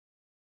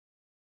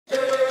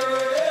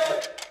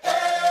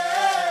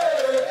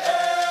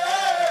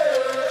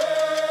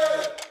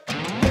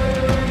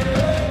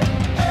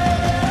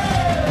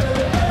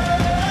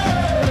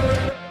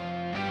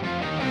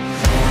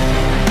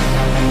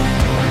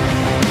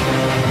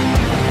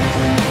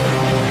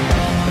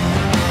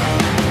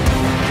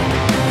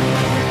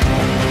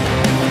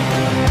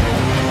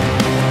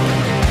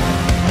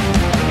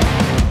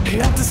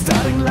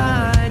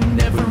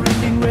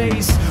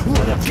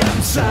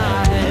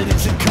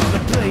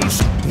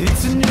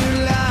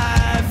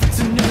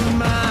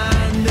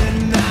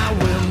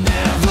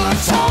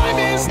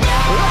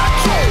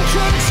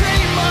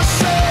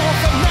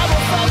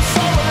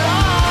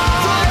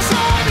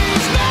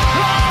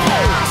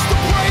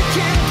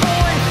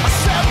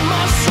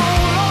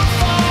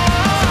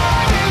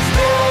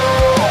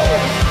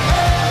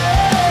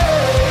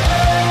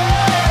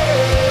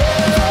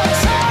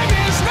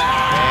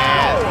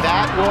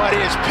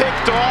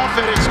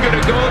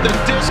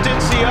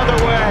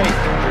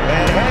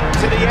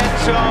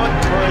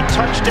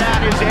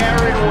touchdown is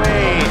Aaron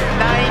Wade.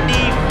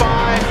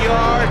 95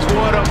 yards.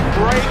 What a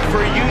break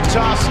for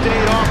Utah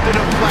State off the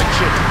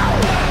deflection.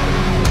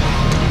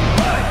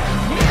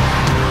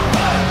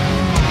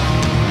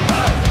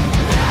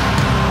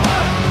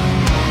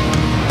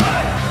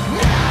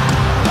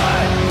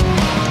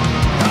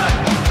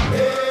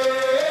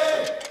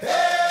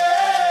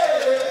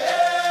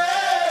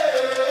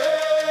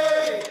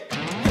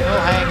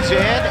 Hangs in,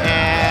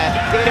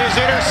 and it is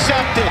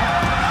intercepted.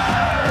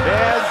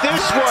 And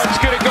this one's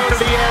going to go to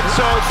the end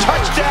zone.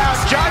 Touchdown,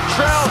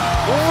 Jontrell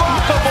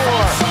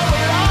Rockamore.